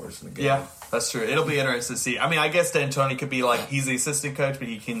best scorers in the game. Yeah, that's true. It'll be interesting to see. I mean, I guess D'Antoni could be like, he's the assistant coach, but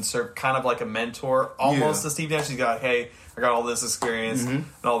he can serve kind of like a mentor almost to Steve Nash. He's got, hey, I got all this experience and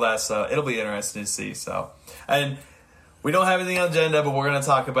all that. So it'll be interesting to see. So, and we don't have anything on the agenda, but we're going to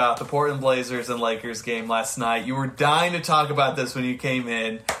talk about the Portland Blazers and Lakers game last night. You were dying to talk about this when you came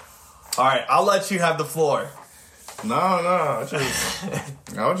in. All right, I'll let you have the floor. No. I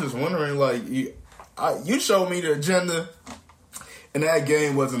was just wondering, like, you showed me the agenda, and that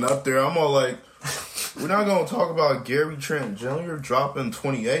game wasn't up there. I'm all like, we're not going to talk about Gary Trent Jr. dropping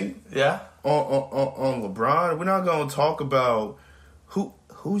 28 on LeBron. We're not going to talk about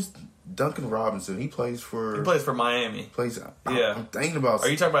who's Duncan Robinson. He plays for Miami. I'm thinking about. Are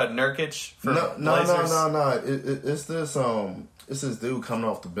you talking about Nurkic? No. It's this It's this dude coming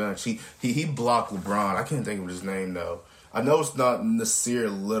off the bench. He blocked LeBron. I can't think of his name though. I know it's not Nasir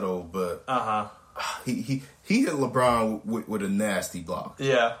Little, but he hit LeBron with a nasty block.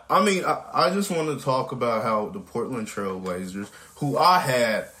 Yeah. I mean, I just want to talk about how the Portland Trail Blazers, who I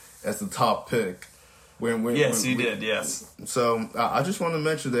had as the top pick. You did, yes. So, I just want to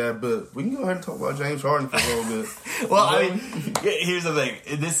mention that, but we can go ahead and talk about James Harden for a little bit. Well, I mean, here's the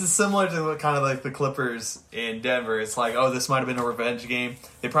thing. This is similar to kind of like the Clippers in Denver. It's like, oh, this might have been a revenge game.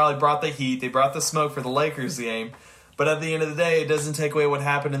 They probably brought the heat. They brought the smoke for the Lakers game. But at the end of the day, it doesn't take away what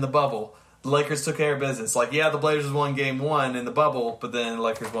happened in the bubble. The Lakers took care of business. Like, yeah, the Blazers won game 1 in the bubble, but then the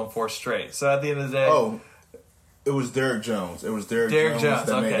Lakers won 4 straight. So at the end of the day... It was Derrick Jones. It was Derrick Jones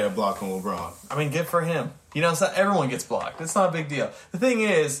that made that block on LeBron. I mean, good for him. You know, it's not, everyone gets blocked. It's not a big deal. The thing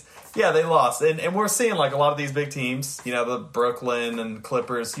is, yeah, they lost. And we're seeing, like, a lot of these big teams, you know, the Brooklyn and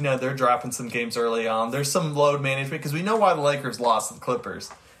Clippers, you know, they're dropping some games early on. There's some load management, because we know why the Lakers lost to the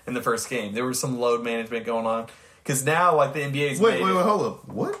Clippers in the first game. There was some load management going on. Because now, like, the NBA's Wait, hold up.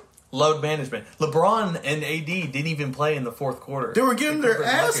 What? Load management. LeBron and AD didn't even play in the fourth quarter. They were getting their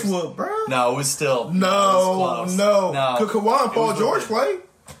ass whooped, bro. No, it was still no. Could Kawhi and Paul George play?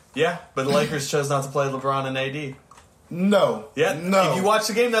 Yeah, but the Lakers chose not to play LeBron and AD. No. Yeah, no. If you watch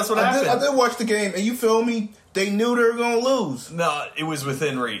the game, that's what happened. I did watch the game, and you feel me? They knew they were going to lose. No, it was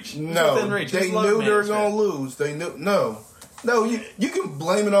within reach. They knew they were going to lose. They knew. No, you can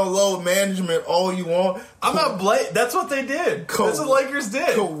blame it on load management all you want. I'm not blaming. That's what they did. That's what the Lakers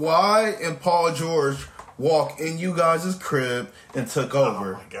did. Kawhi and Paul George walked in you guys' crib and took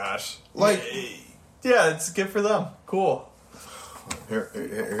over. Oh my gosh! Like, yeah, it's good for them. Cool.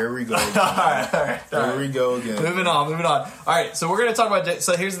 Here we go. All right. Here we go again. Moving on. All right, so we're going to talk about...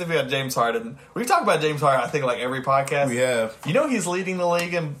 So here's the thing about James Harden. We've talked about James Harden, I think, like every podcast. We have. You know he's leading the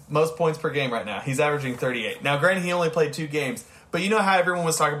league in most points per game right now. He's averaging 38. Now, granted, he only played 2 games. But you know how everyone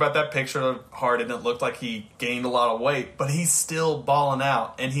was talking about that picture of Harden? It looked like he gained a lot of weight. But he's still balling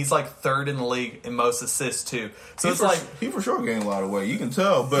out. And he's like 3rd in the league in most assists, too. So it's like... He for sure gained a lot of weight. You can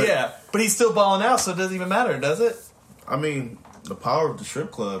tell. But yeah, but he's still balling out, so it doesn't even matter, does it? I mean... The power of the strip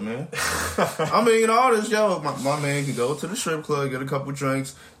club, man. I mean, all this, my man can go to the strip club, get a couple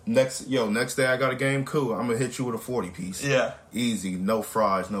drinks. Next day I got a game, cool. I'm going to hit you with a 40-piece. Yeah. Easy. No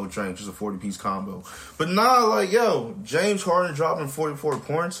fries, no drinks, just a 40-piece combo. But James Harden dropping 44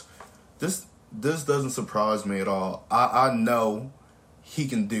 points, this doesn't surprise me at all. I know he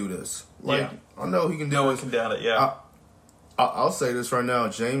can do this. I know he can do this. No one can doubt it, yeah. I'll say this right now.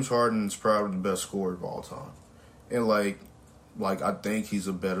 James Harden is probably the best scorer of all time. And, I think he's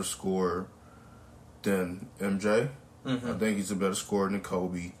a better scorer than MJ. Mm-hmm. I think he's a better scorer than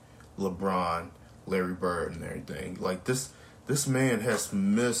Kobe, LeBron, Larry Bird, and everything. Like, this man has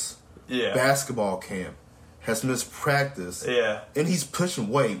missed basketball camp, has missed practice, and he's pushing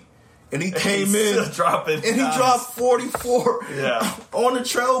weight. And he came in dropping, and he dropped 44 on the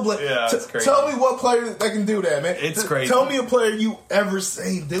Trailblazer. Yeah, it's crazy. Tell me what player that can do that, man. It's crazy. Tell me a player you ever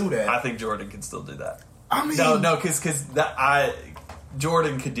seen do that. I think Jordan can still do that. I mean, no, because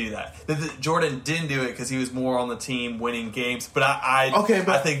Jordan could do that. Jordan didn't do it because he was more on the team winning games. But I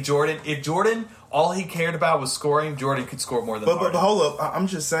think Jordan, if Jordan, all he cared about was scoring, Jordan could score more than Harden. But hold up, I'm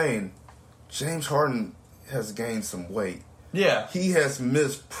just saying, James Harden has gained some weight. Yeah, he has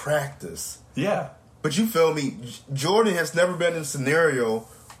missed practice. Yeah, but you feel me? Jordan has never been in a scenario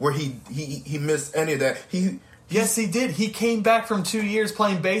where he missed any of that. Yes, he did. He came back from 2 years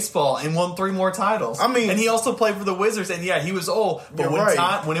playing baseball and won 3 more titles. I mean, and he also played for the Wizards. And yeah, he was old, but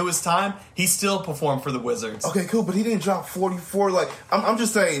when it was time, he still performed for the Wizards. Okay, cool, but he didn't drop 44. Like, I'm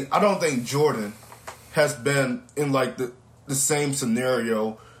just saying, I don't think Jordan has been in like the same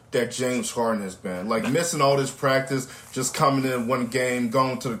scenario that James Harden has been. Like, missing all this practice, just coming in one game,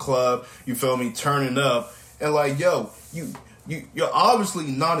 going to the club, you feel me, turning up, and like, yo, you're obviously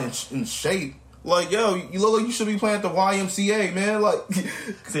not in shape. Like, yo, you look like you should be playing at the YMCA, man. Like,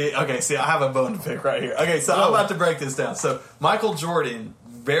 see, I have a bone to pick right here. Okay, so I'm about to break this down. So, Michael Jordan,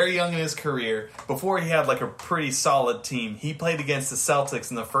 very young in his career, before he had like a pretty solid team, he played against the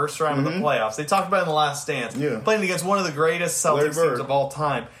Celtics in the first round of the playoffs. They talked about it in The Last Dance. Yeah. Playing against one of the greatest Celtics teams of all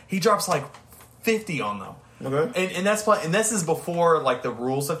time. He drops like 50 on them. Okay. And this is before like the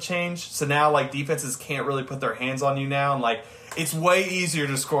rules have changed. So now like defenses can't really put their hands on you now, and like it's way easier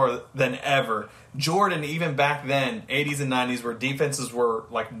to score than ever. Jordan, even back then, 80s and 90s, where defenses were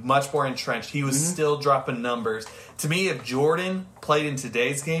like much more entrenched, he was still dropping numbers. To me, if Jordan played in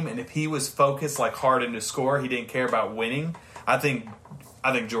today's game and if he was focused like Harden to score, he didn't care about winning, I think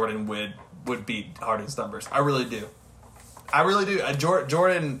Jordan would beat Harden's numbers. I really do.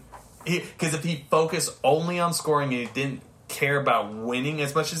 Jordan, because if he focused only on scoring and he didn't care about winning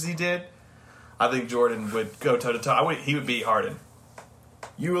as much as he did, I think Jordan would go toe-to-toe. He would beat Harden.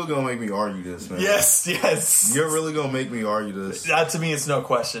 You really gonna make me argue this, man? Yes. You're really gonna make me argue this. To me, it's no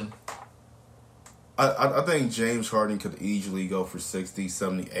question. I think James Harden could easily go for 60,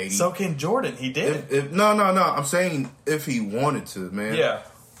 70, 80. So can Jordan. He did. No. I'm saying if he wanted to, man. Yeah.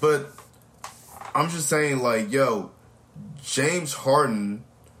 But I'm just saying, like, yo, James Harden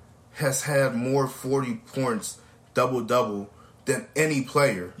has had more 40 points, double-double, than any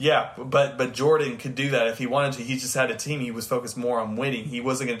player. Yeah, but Jordan could do that if he wanted to. He just had a team. He was focused more on winning. He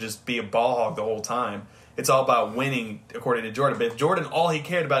wasn't going to just be a ball hog the whole time. It's all about winning, according to Jordan. But if Jordan, all he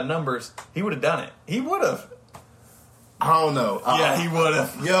cared about numbers, he would have done it. He would have. I don't know. Yeah, he would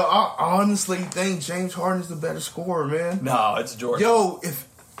have. Yo, I honestly think James Harden's the better scorer, man. No, it's Jordan. Yo, if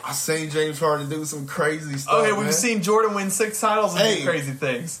I seen James Harden do some crazy stuff, okay, we've seen Jordan win 6 titles and do crazy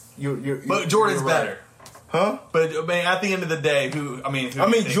things. But Jordan's better. Huh? But I mean, at the end of the day,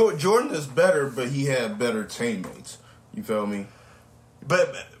 Jordan is better, but he had better teammates. You feel me?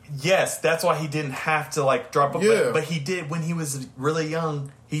 But yes, that's why he didn't have to like drop a. Yeah. But he did when he was really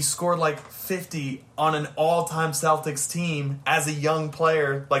young. He scored like 50 on an all-time Celtics team as a young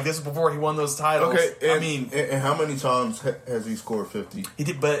player. Like this was before he won those titles. Okay, and how many times has he scored 50? He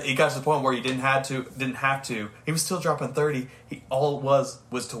did, but it got to the point where he didn't have to. He was still dropping 30. All it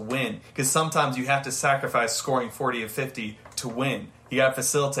was to win, because sometimes you have to sacrifice scoring 40 or 50 to win. You got to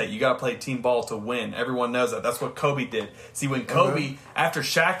facilitate. You got to play team ball to win. Everyone knows that. That's what Kobe did. See, when Kobe, after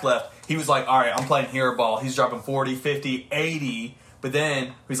Shaq left, he was like, all right, I'm playing hero ball. He's dropping 40, 50, 80. But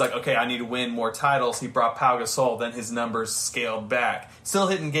then he's like, okay, I need to win more titles. He brought Pau Gasol. Then his numbers scaled back. Still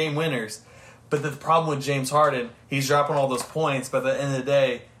hitting game winners. But the problem with James Harden, he's dropping all those points. But at the end of the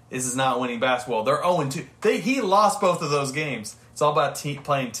day, this is not winning basketball. They're 0-2. He lost both of those games. It's all about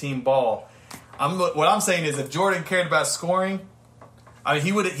playing team ball. What I'm saying is if Jordan cared about scoring, I mean,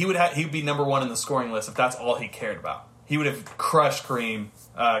 he would be number 1 in the scoring list if that's all he cared about. He would have crushed Kareem's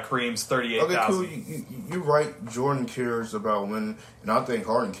 38,000. Okay, cool. You're right. Jordan cares about winning, and I think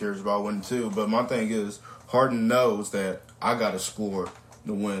Harden cares about winning too. But my thing is, Harden knows that I got to score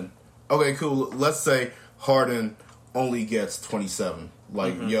to win. Okay, cool. Let's say Harden only gets 27.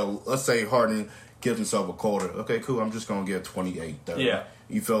 Like, let's say Harden gives himself a quarter. Okay, cool. I'm just going to get 28, 30. Yeah.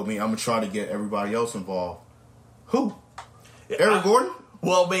 You feel me? I'm going to try to get everybody else involved. Who? Eric Gordon?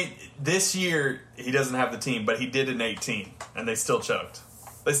 Well, I mean, this year he doesn't have the team, but he did in 18, and they still choked.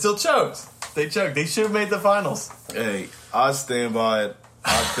 They choked. They should have made the finals. Hey, I stand by it.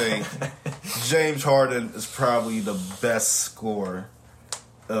 I think James Harden is probably the best scorer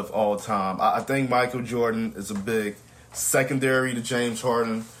of all time. I think Michael Jordan is a big secondary to James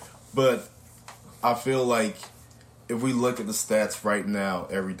Harden, but I feel like if we look at the stats right now,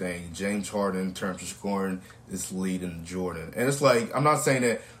 everything, James Harden in terms of scoring is leading Jordan. And it's like, I'm not saying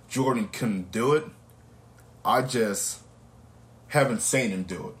that Jordan couldn't do it. I just haven't seen him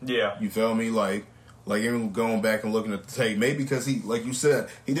do it. Yeah. You feel me? Like even going back and looking at the tape, maybe because he, like you said,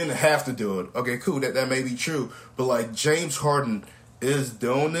 he didn't have to do it. Okay, cool, that may be true. But like James Harden is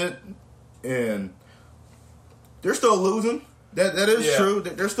doing it, and they're still losing. That is true.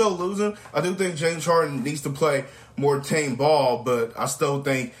 They're still losing. I do think James Harden needs to play more team ball, but I still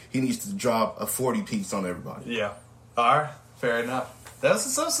think he needs to drop a 40-piece on everybody. Yeah. All right. Fair enough. That's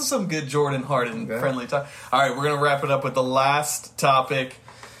some good Jordan Harden friendly talk. All right, we're going to wrap it up with the last topic.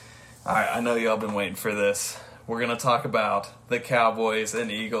 All right, I know y'all been waiting for this. we're going to talk about the Cowboys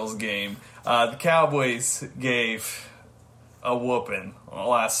and Eagles game. The Cowboys gave a whooping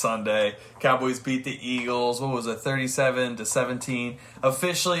last Sunday. Cowboys beat the Eagles, 37-17.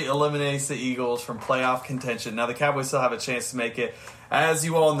 Officially eliminates the Eagles from playoff contention. Now, the Cowboys still have a chance to make it. As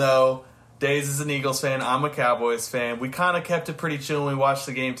you all know, Days is an Eagles fan. I'm a Cowboys fan. We kind of kept it pretty chill when we watched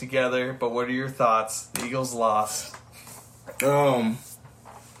the game together, but what are your thoughts? The Eagles lost.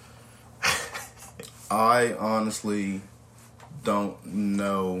 I honestly don't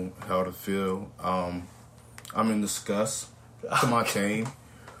know how to feel. I'm in disgust to my team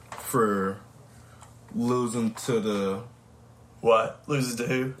for losing to the... What? Losing to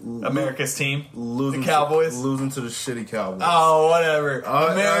who? America's team? Losing the Cowboys? Losing to the shitty Cowboys. Oh, whatever.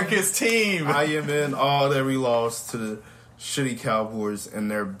 America's team. I am in all that we lost to the shitty Cowboys and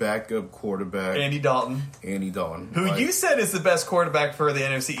their backup quarterback, Andy Dalton. Who you said is the best quarterback for the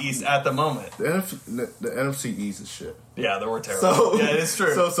NFC East at the moment. The NFC East is shit. Yeah, they were terrible. Yeah, it's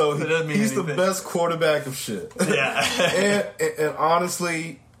true. So he's the best quarterback of shit. Yeah. and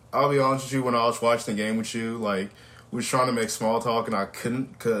honestly, I'll be honest with you, when I was watching the game with you, like, we was trying to make small talk and I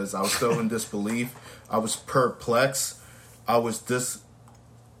couldn't because I was still in disbelief. I was perplexed. I was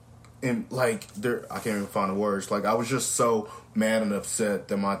I can't even find the words. Like, I was just so mad and upset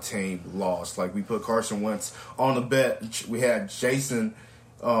that my team lost. Like, we put Carson Wentz on the bench. We had Jalen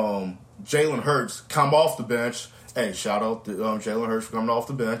Hurts come off the bench. Hey, shout out to Jalen Hurts for coming off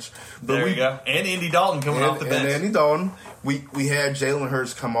the bench. But there you go. And Andy Dalton coming off the bench. And Andy Dalton. We had Jalen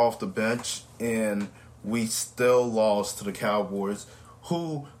Hurts come off the bench, and we still lost to the Cowboys,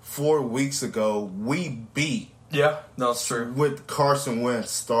 who 4 weeks ago we beat. Yeah, no, it's true. With Carson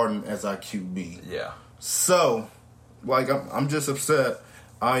Wentz starting as our QB. Yeah. So, like, I'm just upset.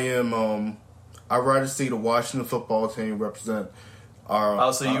 I'd rather see the Washington football team represent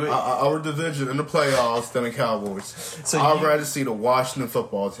our division in the playoffs than the Cowboys. I'd rather see the Washington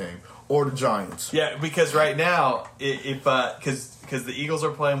football team or the Giants. Yeah, because right now, because the Eagles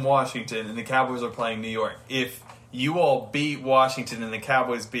are playing Washington and the Cowboys are playing New York. If you all beat Washington and the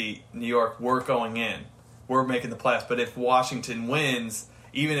Cowboys beat New York, we're going in. We're making the playoffs. But if Washington wins,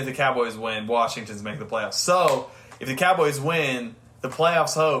 even if the Cowboys win, Washington's making the playoffs. So, if the Cowboys win, my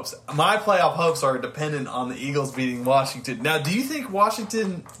playoff hopes are dependent on the Eagles beating Washington. Now, do you think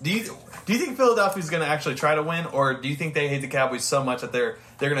do you think Philadelphia's going to actually try to win, or do you think they hate the Cowboys so much that they're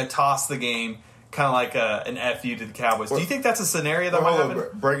going to toss the game, kind of like an FU to the Cowboys? Do you think that's a scenario that might happen?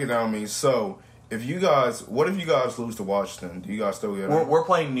 Break it down to me. So, what if you guys lose to Washington? Do you guys still get it? We're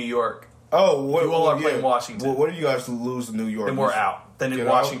playing New York. Oh, you all are playing Washington. What if you guys lose to New York? Then we're out. Then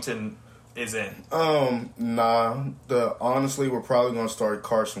Washington is in. Nah. Honestly, we're probably going to start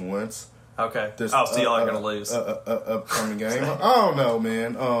Carson Wentz. Okay. So y'all are going to lose. Upcoming game. I don't know,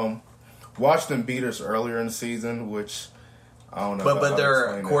 man. Washington beat us earlier in the season, which I don't know. But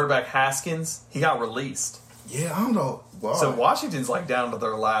their quarterback Haskins, he got released. Yeah, I don't know. Wow. So Washington's like down to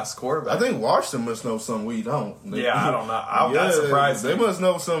their last quarterback. I think Washington must know something we don't. Yeah, I don't know. That's surprising. They must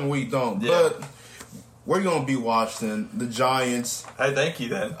know something we don't. Yeah. But we're going to beat Washington. The Giants. Hey, thank you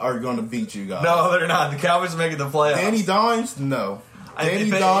then. Are going to beat you guys. No, they're not. The Cowboys are making the playoffs. Danny Dimes? No.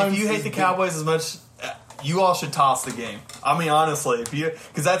 If you hate the Cowboys as much, you all should toss the game. I mean, honestly,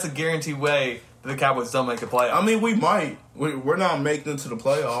 because that's a guaranteed way that the Cowboys don't make the playoffs. I mean, we might. We're not making it to the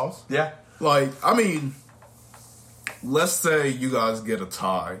playoffs. Yeah. Let's say you guys get a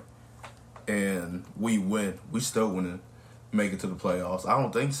tie and we win. We still wouldn't make it to the playoffs. I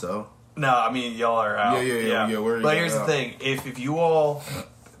don't think so. No, I mean, y'all are out. Yeah. But here's the thing. If you all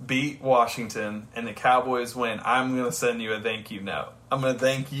beat Washington and the Cowboys win, I'm going to send you a thank you note. I'm going to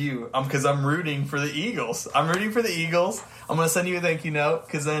thank you because I'm rooting for the Eagles. I'm going to send you a thank you note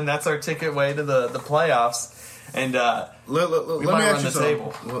because then that's our ticket way to the playoffs. And let me ask you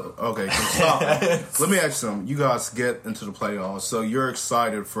something. Okay, stop. Let me ask you something. You guys get into the playoffs, so you're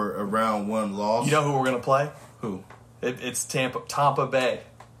excited for a round one loss. You know who we're going to play? Who? It's Tampa Bay.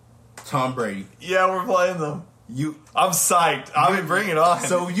 Tom Brady. Yeah, we're playing them. I'm psyched. I mean, bring it on.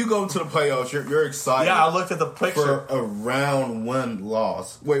 So you go to the playoffs, you're excited. Yeah, I looked at the picture. For a round one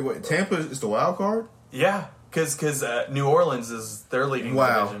loss. Wait, Tampa is the wild card? Yeah, because New Orleans is their leading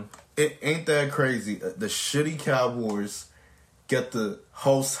division. It ain't that crazy. The shitty Cowboys get the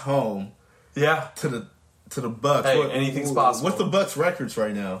host home. Yeah. To the Bucks. Hey, anything's possible. What's the Bucks records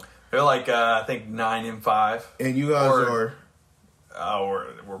right now? They're like I think 9-5. And you guys are.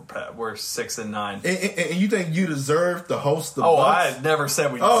 We're 6-9. And you think you deserve to host the Bucks? Oh, I never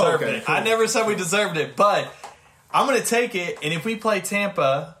said we deserved it. Cool. I never said we deserved it, but I'm going to take it. And if we play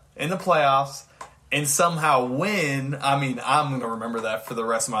Tampa in the playoffs, and somehow win, I mean, I'm going to remember that for the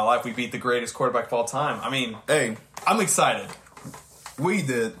rest of my life. We beat the greatest quarterback of all time. I mean, hey, I'm excited. We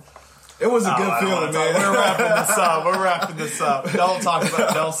did. It was a good feeling, man. We're wrapping this up. Don't talk about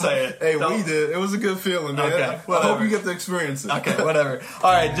it. Don't say it. Hey, we did. It was a good feeling, man. Okay, I whatever. hope you get to experience it. Okay, whatever.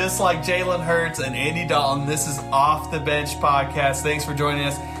 All right, just like Jalen Hurts and Andy Dalton, this is Off the Bench Podcast. Thanks for joining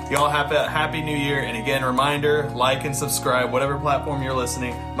us. Y'all have a happy new year. And again, reminder, like and subscribe, whatever platform you're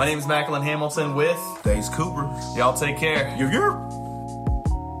listening. My name is Macklin Hamilton with... Thanks, Cooper. Y'all take care. You're